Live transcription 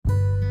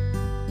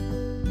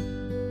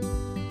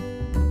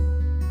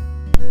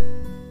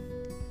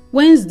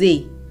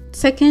Wednesday,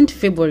 2nd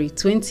February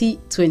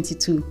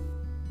 2022.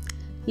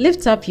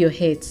 Lift up your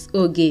heads,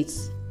 O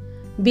gates.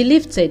 Be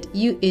lifted,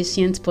 you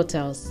ancient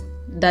portals,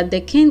 that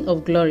the King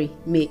of glory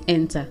may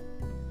enter.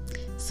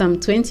 Psalm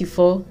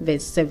 24,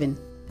 verse 7.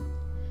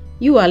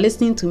 You are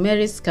listening to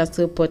Mary's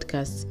Castle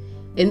podcast,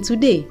 and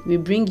today we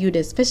bring you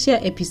the special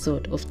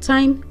episode of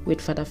Time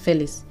with Father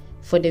Felix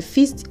for the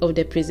feast of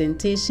the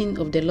presentation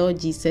of the Lord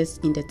Jesus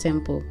in the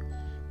temple.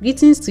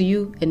 Greetings to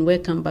you and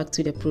welcome back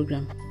to the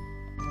program.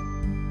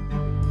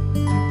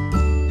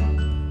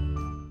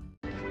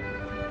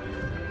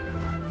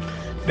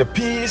 The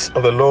peace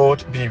of the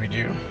Lord be with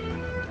you.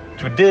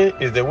 Today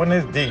is the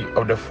Wednesday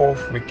of the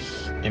 4th week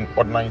in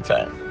ordinary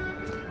time.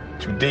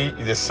 Today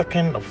is the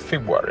 2nd of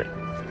February,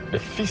 the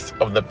feast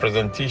of the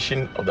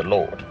presentation of the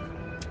Lord.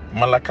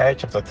 Malachi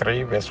chapter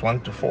 3 verse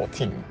 1 to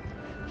 14.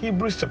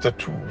 Hebrews chapter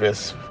 2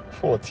 verse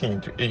 14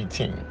 to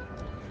 18.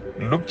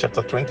 Luke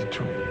chapter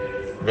 22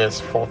 verse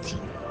 40.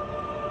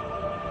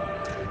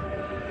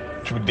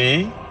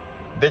 Today,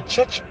 the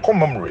church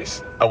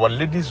commemorates Our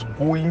Lady's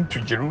going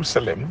to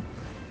Jerusalem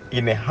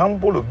in a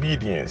humble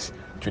obedience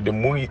to the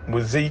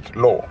Mosaic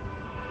law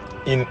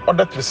in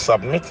order to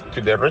submit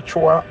to the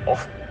ritual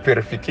of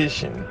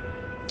purification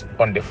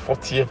on the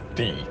 40th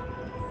day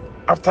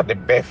after the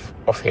birth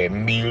of her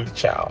male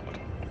child.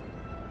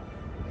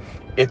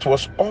 It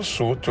was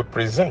also to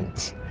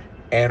present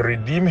and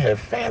redeem her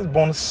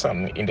firstborn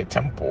son in the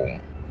temple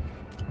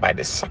by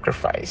the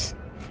sacrifice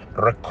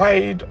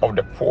required of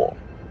the poor,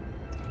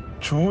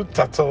 2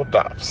 turtle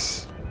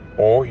doves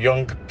or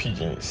young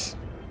pigeons.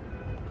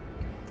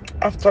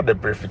 After the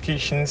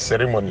purification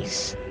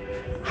ceremonies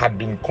had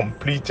been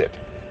completed,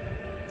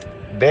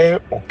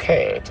 there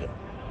occurred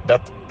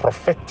that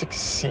prophetic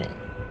scene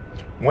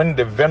when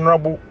the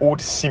venerable old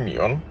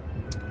Simeon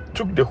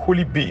took the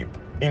holy babe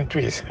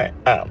into his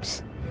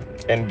arms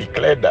and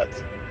declared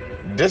that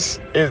this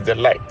is the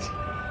light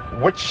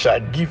which shall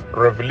give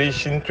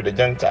revelation to the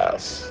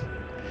Gentiles.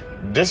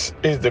 This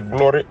is the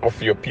glory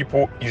of your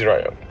people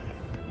Israel.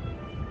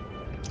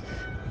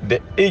 The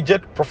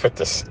aged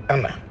prophetess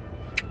Anna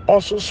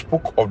also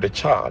spoke of the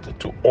child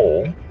to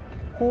all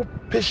who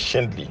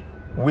patiently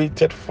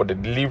waited for the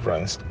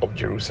deliverance of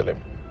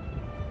Jerusalem.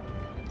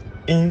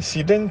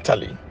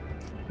 Incidentally,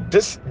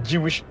 this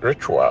Jewish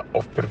ritual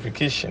of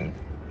purification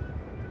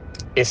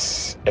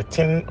is a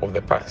thing of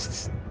the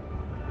past.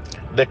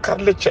 The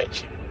Catholic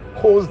Church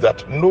holds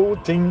that no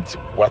taint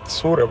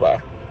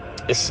whatsoever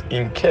is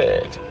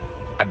incurred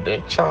at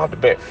the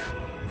childbirth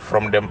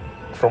from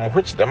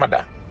which the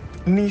mother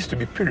needs to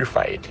be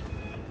purified.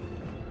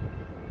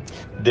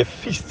 The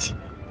feast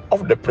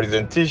of the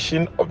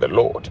presentation of the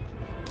Lord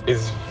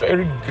is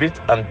very great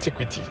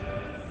antiquity.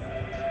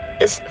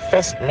 Its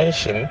first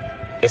mention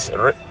is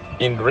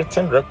in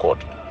written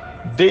record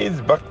dates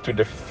back to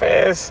the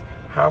first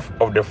half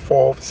of the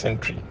 4th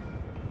century.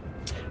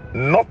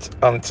 Not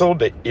until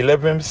the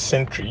 11th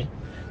century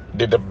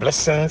did the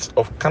blessings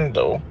of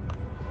candle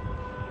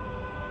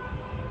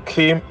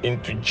came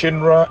into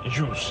general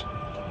use,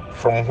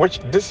 from which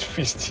this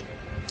feast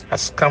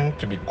has come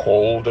to be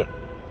called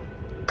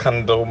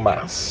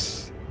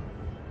Candlemas.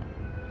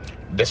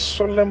 The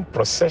solemn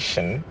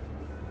procession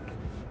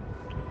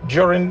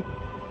during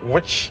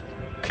which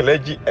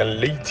clergy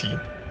and laity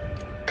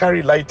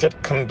carry lighted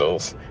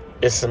candles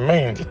is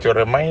meant to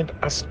remind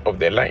us of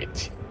the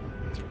light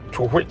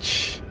to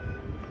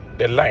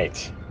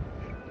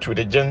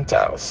the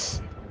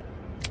Gentiles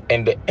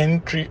and the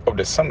entry of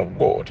the Son of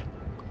God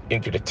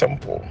into the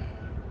temple.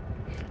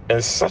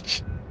 And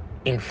such,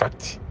 in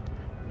fact,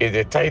 is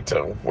the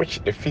title which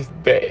the feast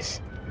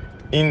bears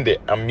in the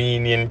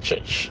Armenian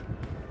Church.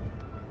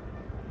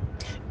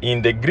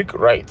 In the Greek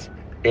rite,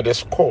 it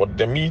is called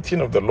the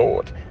meeting of the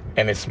Lord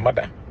and his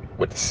mother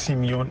with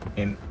Simeon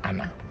and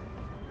Anna.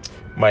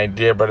 My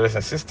dear brothers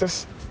and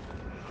sisters,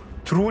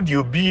 through the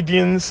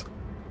obedience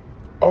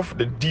of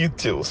the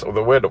details of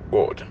the Word of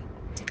God,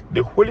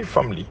 the Holy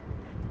Family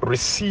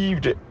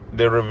received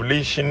the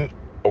revelation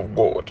of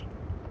God.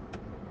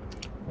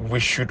 We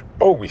should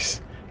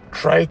always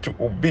try to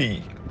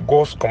obey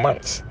God's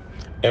commands,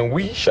 and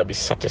we shall be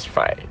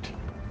satisfied.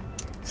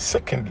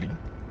 Secondly,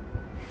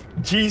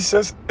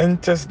 Jesus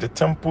enters the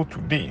temple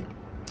today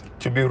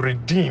to be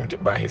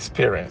redeemed by his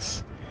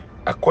parents,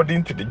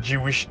 according to the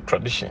Jewish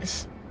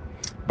traditions.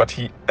 But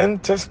he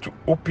enters to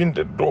open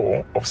the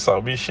door of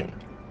salvation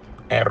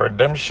and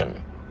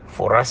redemption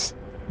for us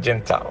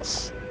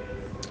Gentiles.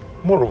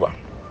 Moreover,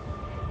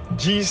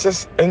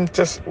 Jesus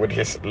enters with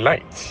his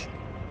light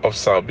of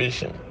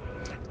salvation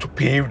to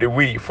pave the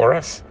way for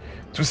us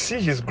to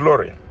see his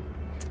glory,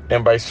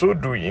 and by so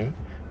doing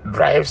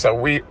drives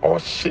away all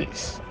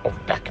shades of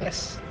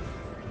darkness.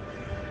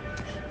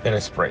 Let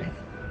us pray.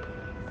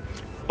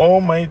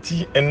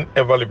 Almighty and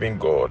ever-living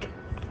God,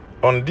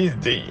 on this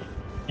day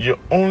your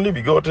only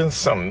begotten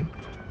Son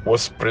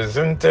was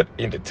presented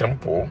in the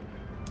temple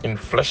in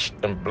flesh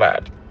and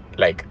blood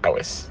like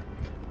ours.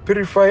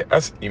 Purify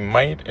us in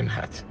mind and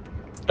heart,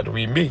 that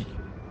we may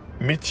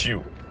meet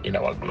you in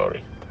our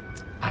glory.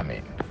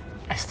 Amen.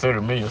 I still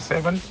remain your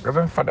servant,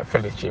 Reverend Father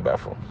Felix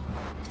Chebafo.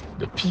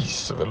 The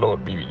peace of the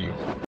Lord be with you.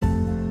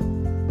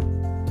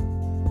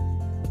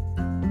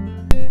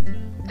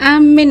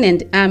 Amen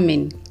and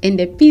amen. And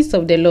the peace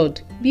of the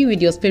Lord be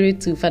with your spirit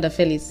too, Father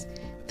Felix.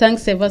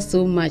 Thanks ever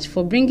so much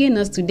for bringing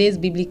us today's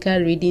biblical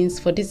readings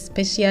for this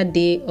special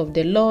day of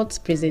the Lord's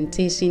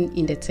presentation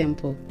in the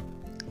temple.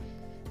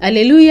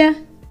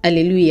 Alleluia,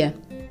 alleluia.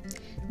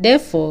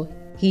 Therefore,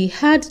 he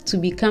had to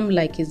become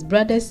like his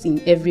brothers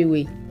in every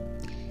way,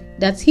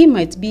 that he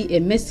might be a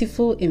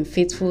merciful and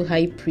faithful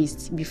high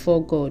priest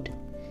before God,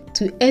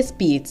 to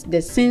expiate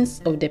the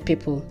sins of the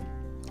people.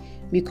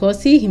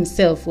 Because he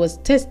himself was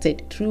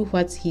tested through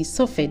what he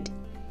suffered,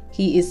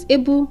 he is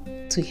able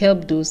to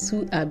help those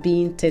who are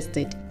being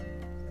tested.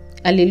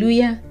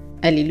 Alleluia,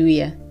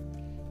 alleluia.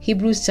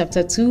 Hebrews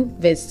chapter 2,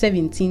 verse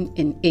 17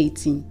 and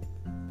 18.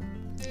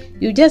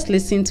 You just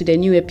listened to the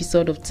new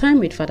episode of Time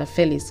with Father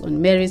Felix on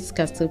Mary's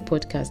Castle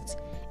podcast,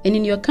 and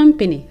in your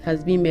company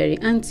has been Mary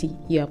Auntie,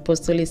 your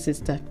apostolic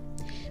sister.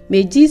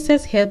 May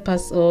Jesus help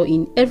us all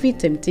in every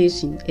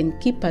temptation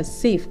and keep us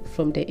safe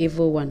from the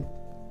evil one.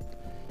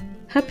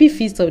 Happy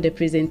Feast of the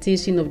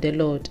Presentation of the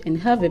Lord, and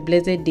have a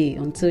blessed day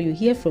until you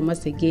hear from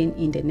us again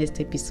in the next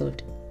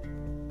episode.